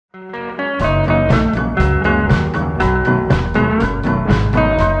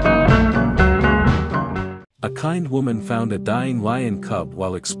kind woman found a dying lion cub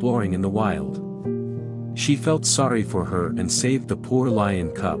while exploring in the wild. She felt sorry for her and saved the poor lion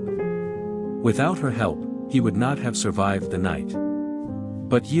cub. Without her help, he would not have survived the night.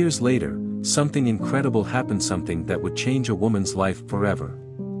 But years later, something incredible happened, something that would change a woman's life forever.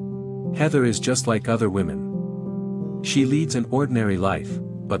 Heather is just like other women. She leads an ordinary life,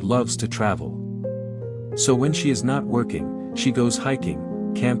 but loves to travel. So when she is not working, she goes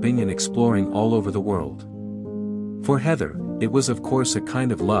hiking, camping and exploring all over the world. For Heather, it was of course a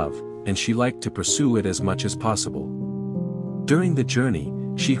kind of love, and she liked to pursue it as much as possible. During the journey,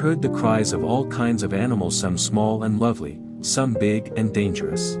 she heard the cries of all kinds of animals, some small and lovely, some big and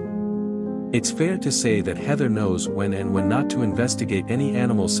dangerous. It's fair to say that Heather knows when and when not to investigate any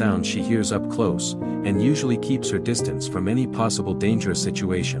animal sound she hears up close, and usually keeps her distance from any possible dangerous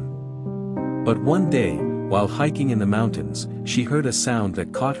situation. But one day, while hiking in the mountains, she heard a sound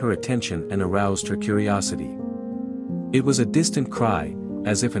that caught her attention and aroused her curiosity. It was a distant cry,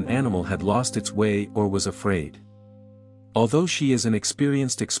 as if an animal had lost its way or was afraid. Although she is an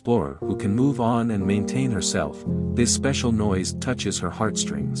experienced explorer who can move on and maintain herself, this special noise touches her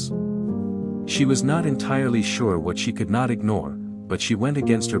heartstrings. She was not entirely sure what she could not ignore, but she went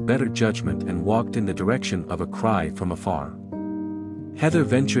against her better judgment and walked in the direction of a cry from afar. Heather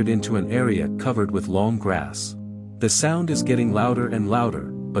ventured into an area covered with long grass. The sound is getting louder and louder,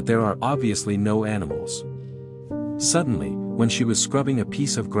 but there are obviously no animals. Suddenly, when she was scrubbing a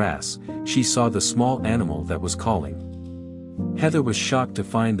piece of grass, she saw the small animal that was calling. Heather was shocked to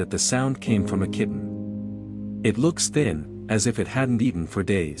find that the sound came from a kitten. It looks thin, as if it hadn't eaten for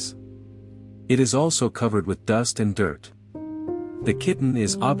days. It is also covered with dust and dirt. The kitten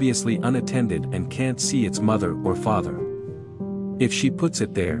is obviously unattended and can't see its mother or father. If she puts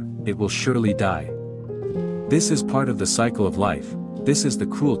it there, it will surely die. This is part of the cycle of life, this is the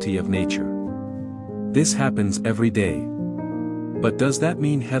cruelty of nature. This happens every day. But does that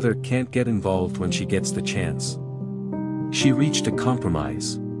mean Heather can't get involved when she gets the chance? She reached a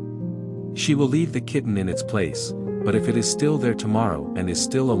compromise. She will leave the kitten in its place, but if it is still there tomorrow and is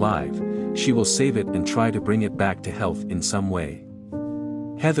still alive, she will save it and try to bring it back to health in some way.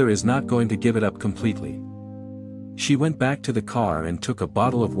 Heather is not going to give it up completely. She went back to the car and took a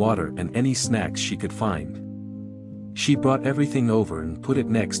bottle of water and any snacks she could find. She brought everything over and put it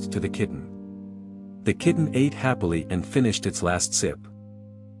next to the kitten. The kitten ate happily and finished its last sip.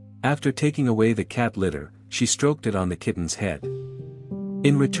 After taking away the cat litter, she stroked it on the kitten's head.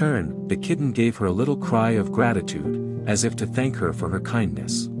 In return, the kitten gave her a little cry of gratitude, as if to thank her for her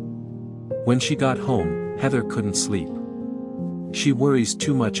kindness. When she got home, Heather couldn't sleep. She worries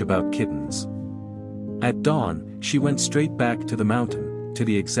too much about kittens. At dawn, she went straight back to the mountain, to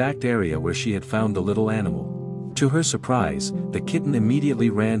the exact area where she had found the little animal. To her surprise, the kitten immediately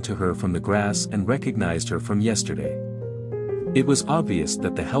ran to her from the grass and recognized her from yesterday. It was obvious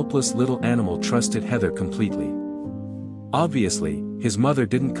that the helpless little animal trusted Heather completely. Obviously, his mother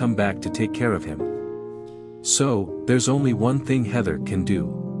didn't come back to take care of him. So, there's only one thing Heather can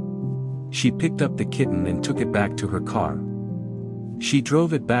do. She picked up the kitten and took it back to her car. She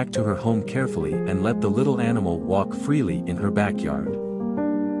drove it back to her home carefully and let the little animal walk freely in her backyard.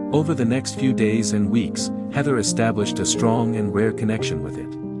 Over the next few days and weeks, Heather established a strong and rare connection with it.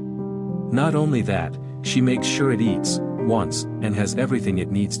 Not only that, she makes sure it eats, wants, and has everything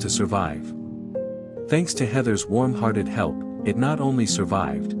it needs to survive. Thanks to Heather's warm-hearted help, it not only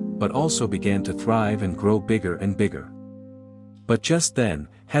survived, but also began to thrive and grow bigger and bigger. But just then,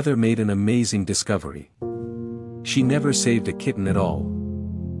 Heather made an amazing discovery. She never saved a kitten at all.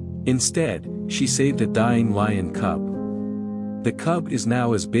 Instead, she saved a dying lion cub. The cub is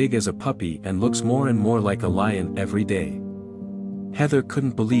now as big as a puppy and looks more and more like a lion every day. Heather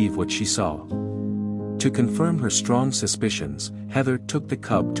couldn't believe what she saw. To confirm her strong suspicions, Heather took the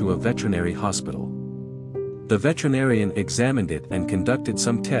cub to a veterinary hospital. The veterinarian examined it and conducted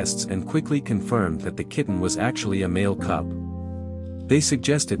some tests and quickly confirmed that the kitten was actually a male cub. They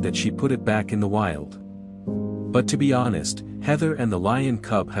suggested that she put it back in the wild. But to be honest, Heather and the lion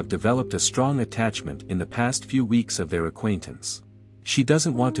cub have developed a strong attachment in the past few weeks of their acquaintance. She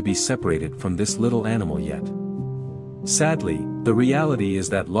doesn't want to be separated from this little animal yet. Sadly, the reality is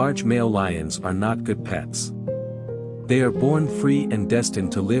that large male lions are not good pets. They are born free and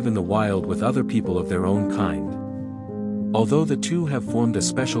destined to live in the wild with other people of their own kind. Although the two have formed a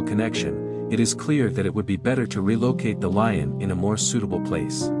special connection, it is clear that it would be better to relocate the lion in a more suitable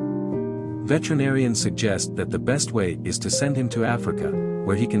place. Veterinarians suggest that the best way is to send him to Africa,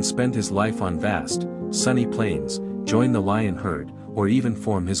 where he can spend his life on vast, sunny plains, join the lion herd, or even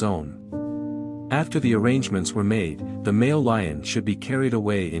form his own. After the arrangements were made, the male lion should be carried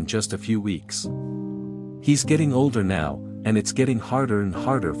away in just a few weeks. He's getting older now, and it's getting harder and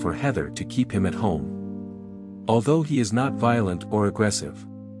harder for Heather to keep him at home. Although he is not violent or aggressive.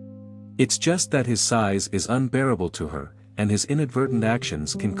 It's just that his size is unbearable to her, and his inadvertent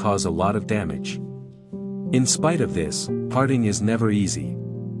actions can cause a lot of damage. In spite of this, parting is never easy.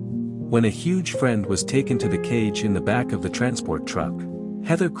 When a huge friend was taken to the cage in the back of the transport truck,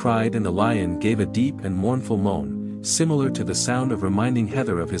 Heather cried and the lion gave a deep and mournful moan, similar to the sound of reminding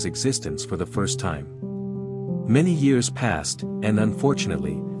Heather of his existence for the first time. Many years passed, and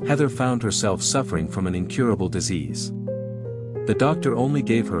unfortunately, Heather found herself suffering from an incurable disease. The doctor only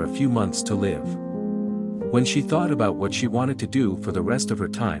gave her a few months to live. When she thought about what she wanted to do for the rest of her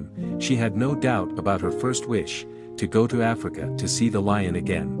time, she had no doubt about her first wish, to go to Africa to see the lion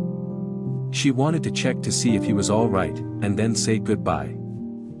again. She wanted to check to see if he was all right, and then say goodbye.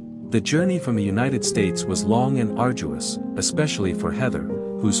 The journey from the United States was long and arduous, especially for Heather,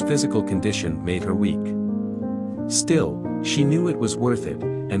 whose physical condition made her weak. Still, she knew it was worth it,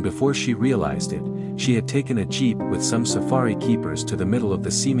 and before she realized it, she had taken a jeep with some safari keepers to the middle of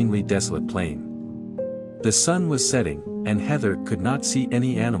the seemingly desolate plain. The sun was setting, and Heather could not see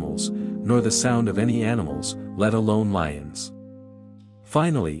any animals, nor the sound of any animals, let alone lions.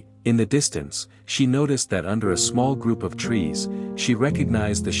 Finally, in the distance, she noticed that under a small group of trees, she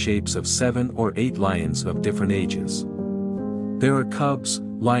recognized the shapes of 7 or 8 lions of different ages. There are cubs,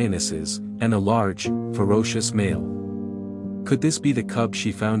 lionesses, and a large, ferocious male. Could this be the cub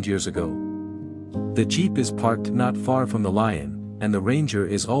she found years ago? The jeep is parked not far from the lion, and the ranger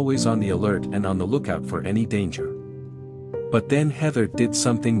is always on the alert and on the lookout for any danger. But then Heather did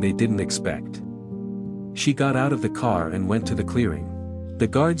something they didn't expect. She got out of the car and went to the clearing. The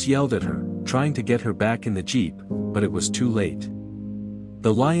guards yelled at her, trying to get her back in the jeep, but it was too late.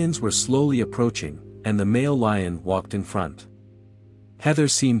 The lions were slowly approaching, and the male lion walked in front. Heather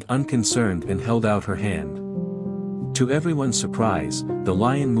seemed unconcerned and held out her hand. To everyone's surprise, the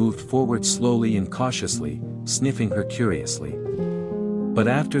lion moved forward slowly and cautiously, sniffing her curiously. But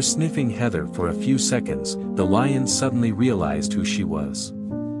after sniffing Heather for a few seconds, the lion suddenly realized who she was.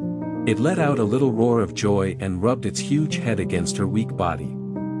 It let out a little roar of joy and rubbed its huge head against her weak body.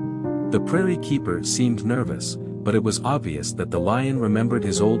 The prairie keeper seemed nervous, but it was obvious that the lion remembered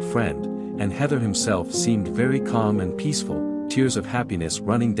his old friend, and Heather himself seemed very calm and peaceful, tears of happiness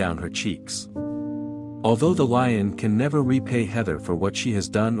running down her cheeks. Although the lion can never repay Heather for what she has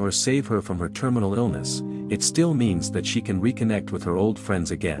done or save her from her terminal illness, it still means that she can reconnect with her old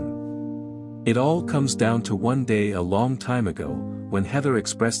friends again. It all comes down to one day a long time ago, when Heather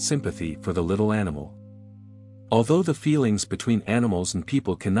expressed sympathy for the little animal. Although the feelings between animals and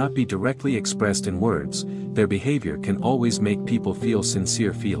people cannot be directly expressed in words, their behavior can always make people feel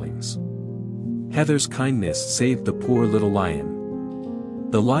sincere feelings. Heather's kindness saved the poor little lion.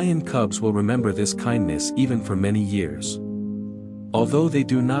 The lion cubs will remember this kindness even for many years. Although they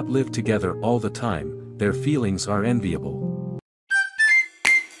do not live together all the time, their feelings are enviable.